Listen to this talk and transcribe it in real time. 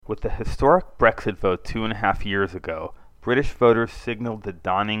With the historic Brexit vote 2.5 years ago, British voters signaled the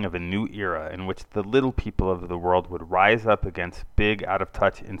dawning of a new era in which the little people of the world would rise up against big,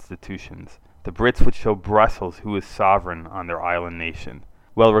 out-of-touch institutions. The Brits would show Brussels who is sovereign on their island nation.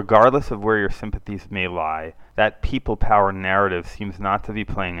 Well, regardless of where your sympathies may lie, that people power narrative seems not to be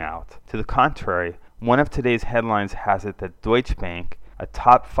playing out. To the contrary, one of today's headlines has it that Deutsche Bank, a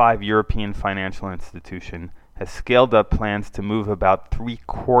top 5 European financial institution, has scaled up plans to move about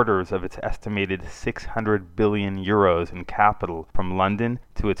 3/4 of its estimated 600 billion euros in capital from London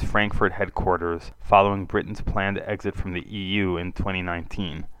to its Frankfurt headquarters following Britain's planned exit from the EU in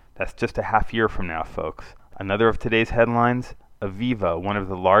 2019. That's just a half year from now, folks. Another of today's headlines, Aviva, one of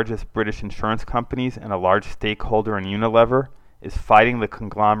the largest British insurance companies and a large stakeholder in Unilever, is fighting the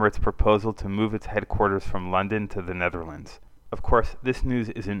conglomerate's proposal to move its headquarters from London to the Netherlands. Of course, this news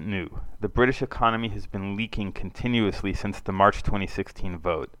isn't new. The British economy has been leaking continuously since the March 2016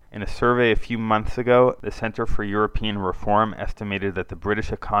 vote. In a survey a few months ago, the Centre for European Reform estimated that the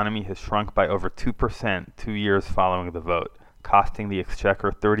British economy has shrunk by over 2% 2 years following the vote, costing the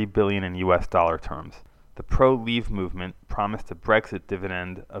Exchequer $30 billion in US dollar terms. The pro-Leave movement promised a Brexit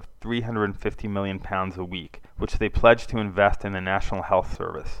dividend of £350 million a week, which they pledged to invest in the National Health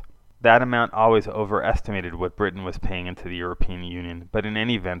Service. That amount always overestimated what Britain was paying into the European Union, but in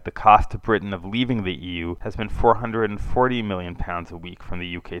any event, the cost to Britain of leaving the EU has been £440 million a week from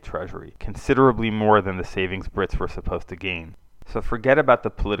the UK Treasury, considerably more than the savings Brits were supposed to gain. So forget about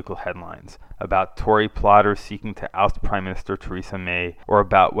the political headlines, about Tory plotters seeking to oust Prime Minister Theresa May, or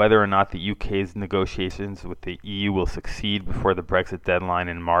about whether or not the UK's negotiations with the EU will succeed before the Brexit deadline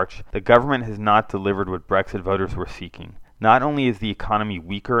in March. The government has not delivered what Brexit voters were seeking. Not only is the economy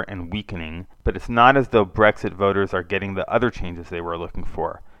weaker and weakening, but it's not as though Brexit voters are getting the other changes they were looking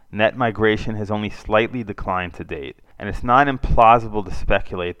for. Net migration has only slightly declined to date, and it's not implausible to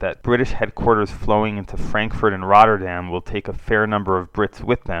speculate that British headquarters flowing into Frankfurt and Rotterdam will take a fair number of Brits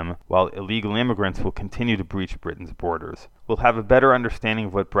with them, while illegal immigrants will continue to breach Britain's borders. We'll have a better understanding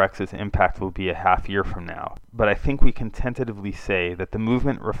of what Brexit's impact will be a half year from now, but I think we can tentatively say that the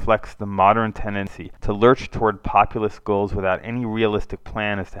movement reflects the modern tendency to lurch toward populist goals without any realistic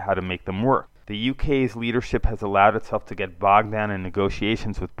plan as to how to make them work. The UK's leadership has allowed itself to get bogged down in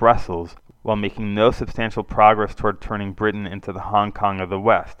negotiations with Brussels while making no substantial progress toward turning Britain into the Hong Kong of the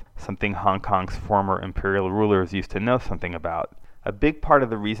West, something Hong Kong's former imperial rulers used to know something about. A big part of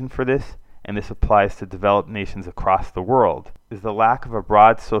the reason for this, and this applies to developed nations across the world, is the lack of a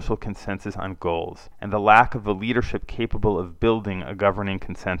broad social consensus on goals, and the lack of a leadership capable of building a governing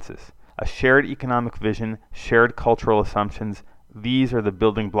consensus. A shared economic vision, shared cultural assumptions, these are the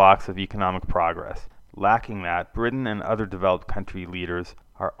building blocks of economic progress. Lacking that, Britain and other developed country leaders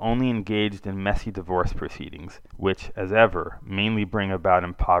are only engaged in messy divorce proceedings, which, as ever, mainly bring about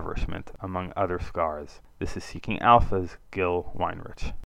impoverishment, among other scars. This is Seeking Alpha's Gil Weinrich.